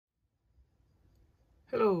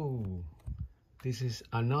Hello, this is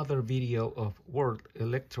another video of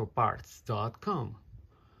worldelectroparts.com.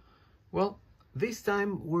 Well, this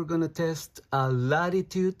time we're gonna test a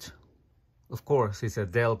Latitude, of course it's a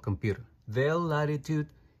Dell computer, Dell Latitude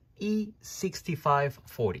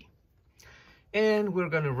E6540. And we're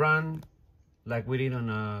gonna run, like we did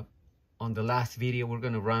on the last video, we're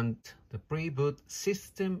gonna run the pre-boot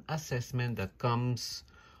system assessment that comes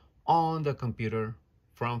on the computer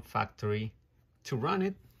from factory. To run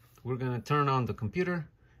it, we're going to turn on the computer,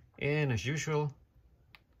 and as usual,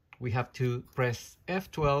 we have to press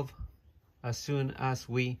F12 as soon as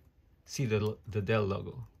we see the Dell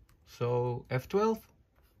logo. So F12,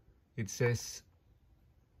 it says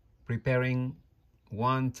preparing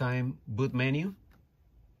one-time boot menu,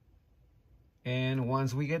 and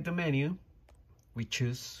once we get the menu, we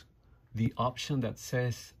choose the option that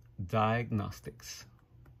says diagnostics.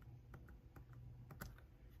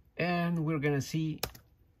 And we're gonna see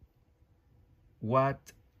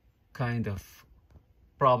what kind of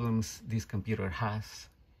problems this computer has,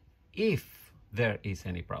 if there is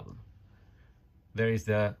any problem. There is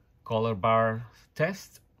the color bar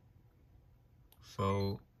test.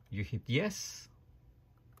 So you hit yes.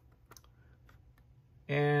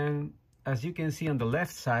 And as you can see on the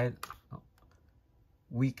left side,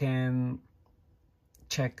 we can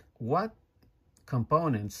check what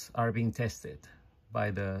components are being tested by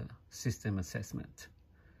the system assessment.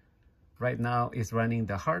 Right now it's running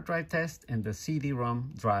the hard drive test and the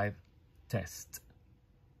CD-ROM drive test.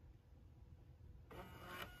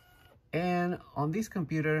 And on this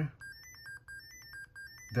computer,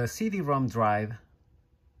 the CD-ROM drive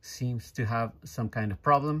seems to have some kind of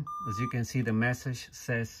problem. As you can see, the message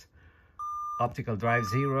says optical drive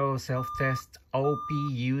 0, self-test,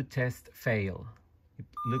 OPU test fail. It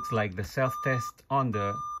looks like the self-test on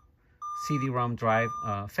the CD-ROM drive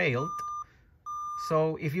failed.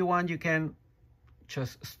 So if you want, you can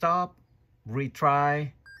just stop,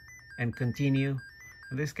 retry, and continue.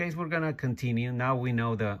 In this case, we're gonna continue. Now we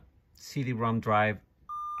know the CD-ROM drive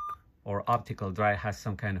or optical drive has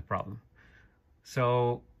some kind of problem.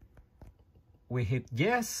 So we hit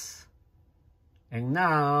yes, and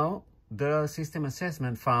now the system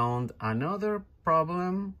assessment found another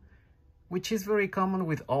problem, which is very common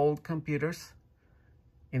with old computers.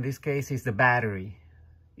 In this case, it's the battery.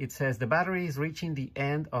 It says the battery is reaching the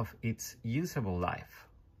end of its usable life,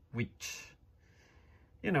 which,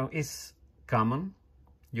 you know, is common.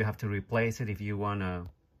 You have to replace it if you want to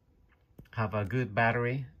have a good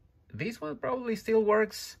battery. This one probably still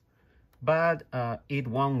works, but it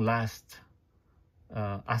won't last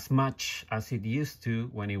as much as it used to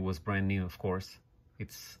when it was brand new, of course.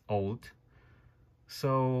 It's old.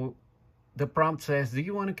 So the prompt says, do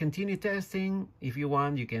you want to continue testing? If you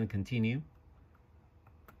want, you can continue.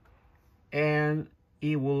 And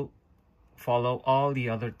it will follow all the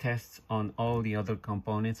other tests on all the other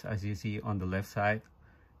components, as you see on the left side.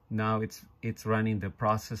 Now it's running the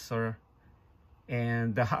processor.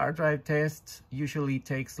 And the hard drive test usually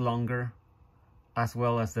takes longer, as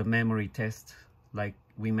well as the memory test, like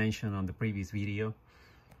we mentioned on the previous video.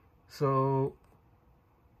 So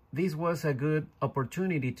this was a good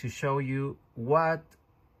opportunity to show you what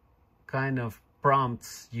kind of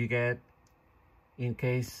prompts you get in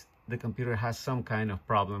case the computer has some kind of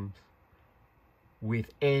problem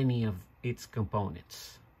with any of its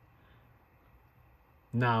components.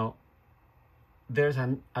 Now, there's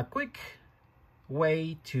a quick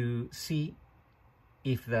way to see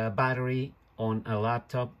if the battery on a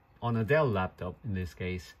laptop, on a Dell laptop in this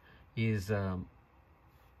case, is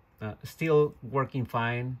still working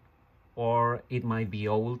fine, or it might be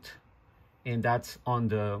old, and that's on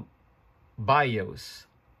the BIOS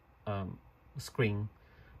screen,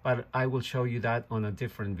 but I will show you that on a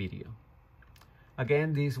different video.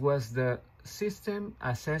 Again, this was the system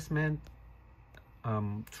assessment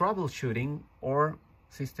troubleshooting or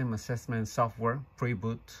system assessment software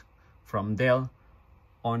pre-boot from Dell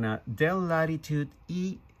on a Dell Latitude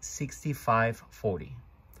E6540.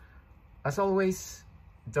 As always,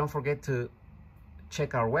 don't forget to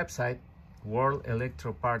check our website,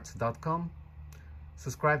 worldelectroparts.com.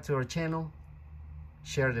 Subscribe to our channel,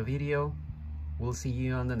 share the video. We'll see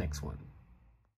you on the next one.